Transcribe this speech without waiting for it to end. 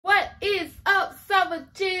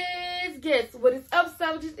Savages! Yes, what is up,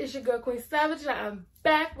 Savages? It's your girl, Queen Savage, and I'm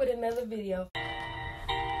back with another video.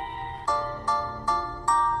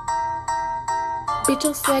 Bitch,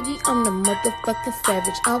 I'm swaggy, I'm the motherfucking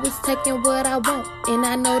savage. Always taking what I want, and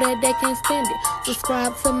I know that they can't stand it.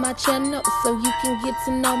 Subscribe to my channel so you can get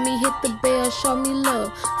to know me. Hit the bell, show me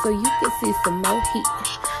love, so you can see some more heat.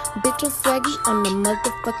 Bitch, I'm swaggy, I'm the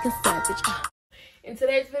motherfucking savage. In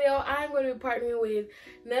today's video, I'm going to be partnering with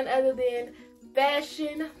none other than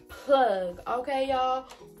Fashion Plug. Okay, y'all?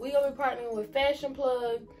 We're going to be partnering with Fashion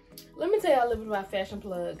Plug. Let me tell y'all a little bit about Fashion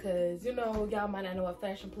Plug, because, you know, y'all might not know what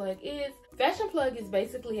Fashion Plug is. Fashion Plug is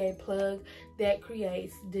basically a plug that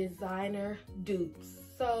creates designer dupes.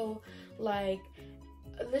 So, like,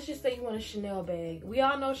 let's just say you want a Chanel bag. We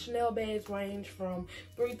all know Chanel bags range from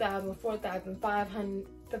 $3,000, $4,000, $500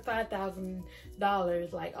 to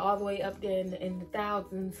 $5,000, like all the way up there in the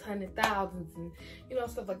thousands, hundred thousands, and you know,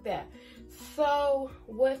 stuff like that. So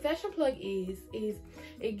what Fashion Plug is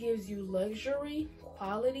it gives you luxury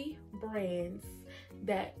quality brands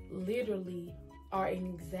that literally are an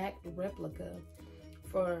exact replica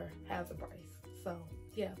for half the price. So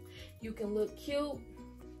yeah, you can look cute,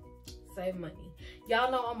 save money. Y'all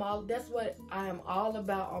know that's what I am all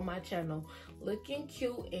about on my channel, looking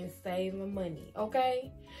cute and saving money, okay?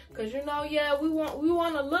 Because you know, yeah, we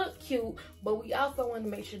want to look cute, but we also want to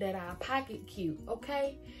make sure that our pocket cute,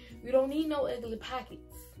 okay? We don't need no ugly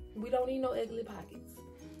pockets. We don't need no ugly pockets.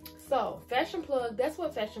 So Fashion Plug, that's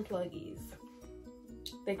what Fashion Plug is.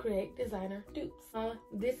 They create designer dupes.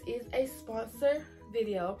 This is a sponsor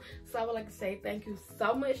video, so I would like to say thank you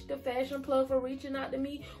so much to Fashion Plug for reaching out to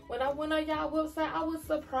me. When I went on y'all website, I was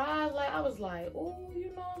surprised. Like, I was like, oh,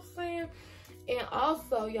 you know what I'm saying? And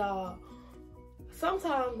also, y'all,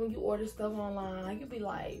 sometimes when you order stuff online, you be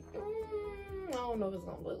like, I don't know if it's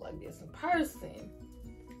gonna look like this in person.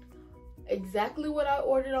 Exactly what I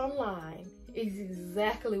ordered online is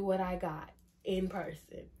exactly what I got in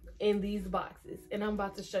person in these boxes, and I'm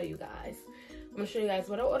about to show you guys. I'm gonna show you guys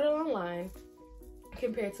what I ordered online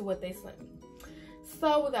compared to what they sent me.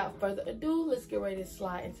 So without further ado, let's get ready to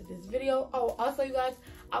slide into this video. Oh, also you guys,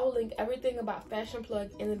 I will link everything about Fashion Plug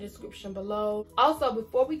in the description below. Also,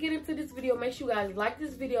 before we get into this video, make sure you guys like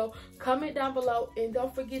this video, comment down below, and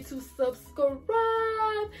don't forget to subscribe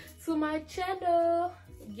to my channel.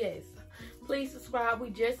 Yes, please subscribe.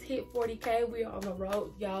 We just hit 40K. We are on the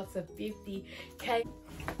road, y'all, to 50K.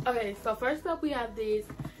 Okay, so first up we have this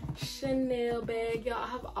Chanel bag. Y'all, I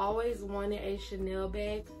have always wanted a Chanel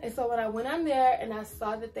bag, and so when I went on there and I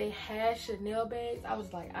saw that they had Chanel bags, I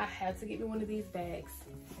was like, I had to get me one of these bags.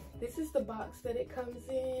 This is the box that it comes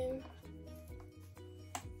in.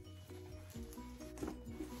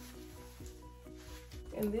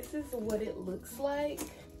 And this is what it looks like.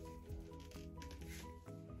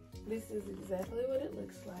 This is exactly what it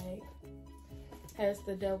looks like. Has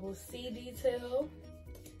the double C detail.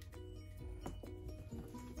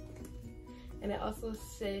 And it also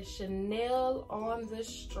says Chanel on the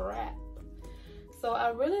strap. So I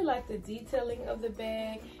really like the detailing of the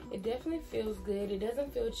bag. It definitely feels good. It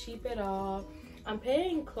doesn't feel cheap at all. I'm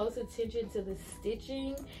paying close attention to the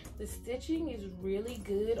stitching. The stitching is really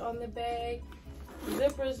good on the bag.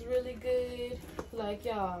 Zipper is really good. Like,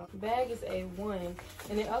 y'all, bag is A1.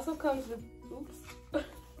 And it also comes with, oops.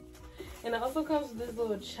 And it also comes with this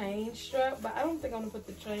little chain strap, but I don't think I'm gonna put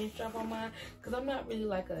the chain strap on mine because I'm not really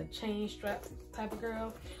like a chain strap type of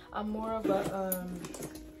girl. I'm more of a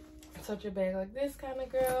touch your bag like this kind of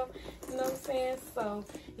girl, you know what I'm saying? So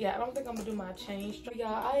yeah, I don't think I'm gonna do my chain strap.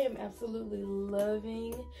 Y'all, I am absolutely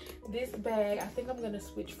loving this bag. I think I'm gonna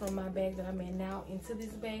switch from my bag that I'm in now into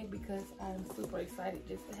this bag because I'm super excited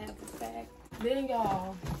just to have this bag. Then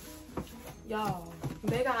y'all,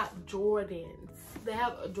 they got Jordans. They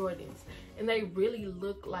have Jordans, and they really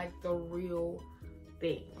look like the real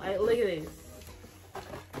thing. Like, look at this.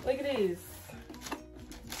 Look at this.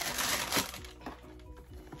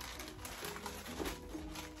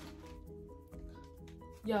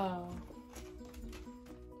 Y'all,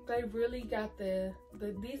 they really got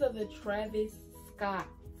these are the Travis Scott's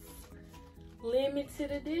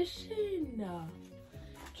limited edition.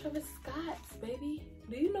 Travis Scott's, baby.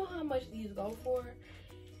 Do you know how much these go for?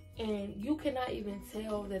 And you cannot even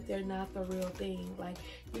tell that they're not the real thing. Like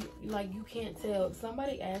you can't tell.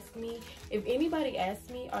 If anybody asks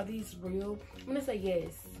me, are these real? I'm gonna say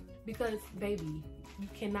yes, because baby, you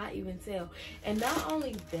cannot even tell. And not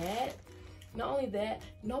only that,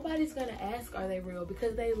 nobody's gonna ask, are they real?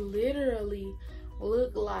 Because they literally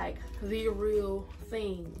look like the real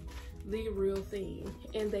thing. The real thing.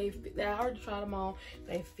 And I already tried them on.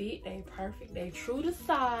 They fit, they perfect, they true to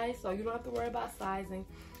size, so you don't have to worry about sizing.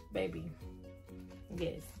 baby.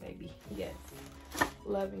 Yes, baby. Yes.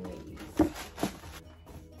 Loving these.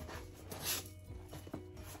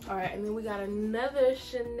 Alright, and then we got another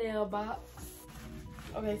Chanel box.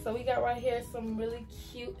 Okay, so we got right here some really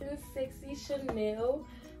cute and sexy Chanel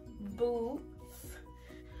boots.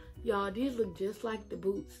 Y'all, these look just like the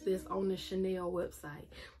boots that's on the Chanel website.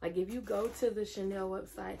 Like, if you go to the Chanel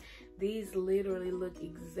website, these literally look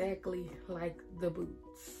exactly like the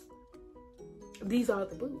boots. These are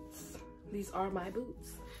the boots. These are my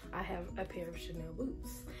boots. I have a pair of Chanel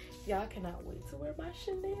boots. Y'all cannot wait to wear my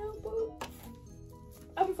Chanel boots.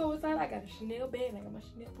 I'm so excited. I got a Chanel bag and I got my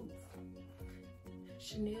Chanel boots.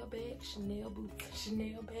 Chanel bag, Chanel boots,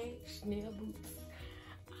 Chanel bag, Chanel boots.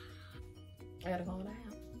 I gotta calm down.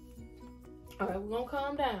 All right, we're gonna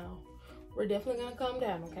calm down. We're definitely gonna calm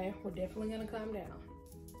down, okay? We're definitely gonna calm down.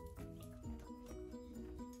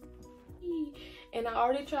 And I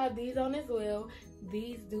already tried these on as well.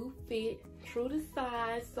 These do fit true to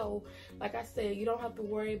size. So, like I said, you don't have to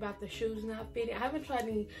worry about the shoes not fitting. I haven't tried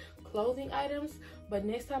any clothing items, but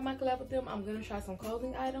next time I collab with them, I'm gonna try some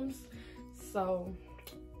clothing items. So,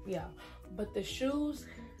 yeah. But the shoes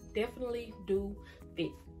definitely do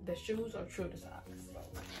fit. The shoes are true to size.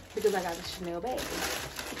 Because I got a Chanel bag.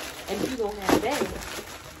 And if you don't have a bag,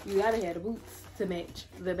 you gotta have the boots to match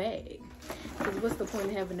the bag. Because what's the point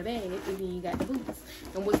of having the bag if you ain't got the boots?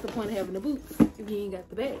 And what's the point of having the boots if you ain't got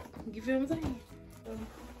the bag? You feel what I'm saying?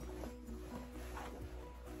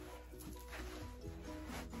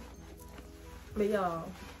 But y'all,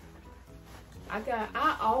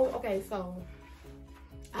 okay, so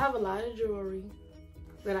I have a lot of jewelry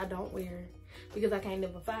that I don't wear because I can't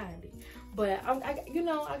never find it. But you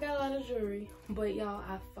know, I got a lot of jewelry. But y'all,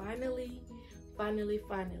 I finally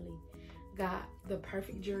got the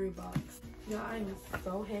perfect jewelry box. Y'all, I am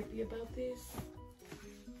so happy about this.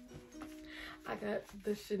 I got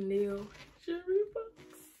the Chanel jewelry box.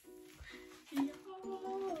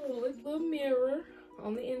 Y'all, look, little mirror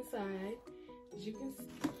on the inside. As you can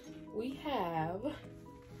see, we have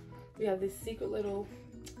this secret little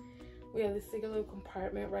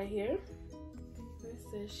compartment right here. It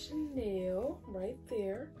says Chanel right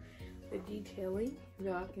there. The detailing,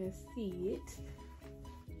 y'all can see it.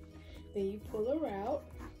 Then you pull her out,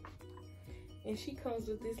 and she comes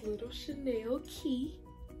with this little Chanel key,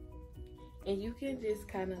 and you can just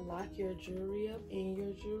kind of lock your jewelry up in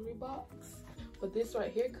your jewelry box. But this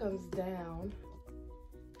right here comes down,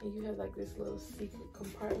 and you have like this little secret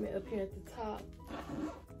compartment up here at the top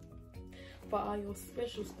for all your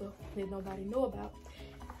special stuff that nobody know about.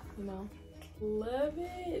 You know, love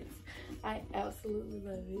it. I absolutely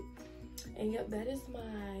love it. And yep, that is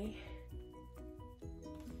my,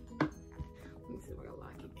 let me see if I can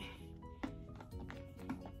lock it.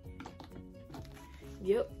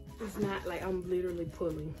 Yep, it's not like I'm literally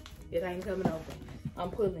pulling. It ain't coming open.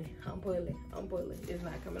 I'm pulling. It's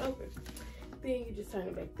not coming open. Then you just turn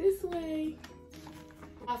it back this way.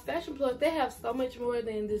 Our Fashion Plug, they have so much more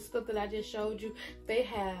than this stuff that I just showed you. They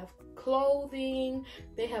have clothing.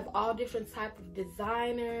 They have all different type of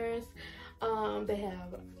designers. They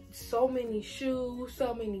have so many shoes,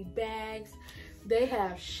 so many bags. They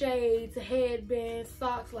have shades, headbands,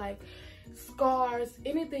 socks, like scarves,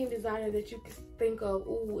 anything designer that you can think of.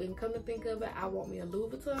 Ooh, and come to think of it, I want me a Louis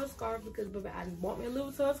Vuitton scarf because baby, I want me a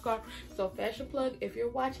Louis Vuitton scarf. So Fashion Plug, if you're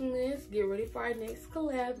watching this, get ready for our next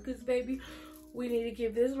collab because baby, we need to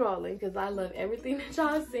keep this rolling because I love everything that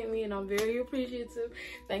y'all sent me and I'm very appreciative.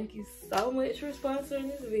 Thank you so much for sponsoring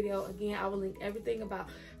this video. Again, I will link everything about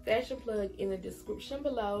Fashion Plug in the description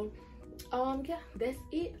below. Yeah, that's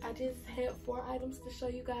it. I just had 4 items to show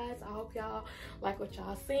you guys. I hope y'all like what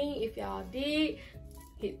y'all seen. If y'all did,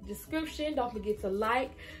 hit the description. Don't forget to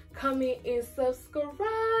like, comment, and subscribe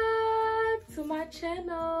to my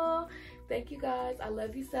channel. Thank you guys. I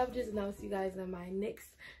love you, savages, and I'll see you guys in my next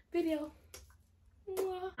video.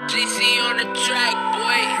 GC on the track,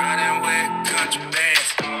 boy. Riding with contraband.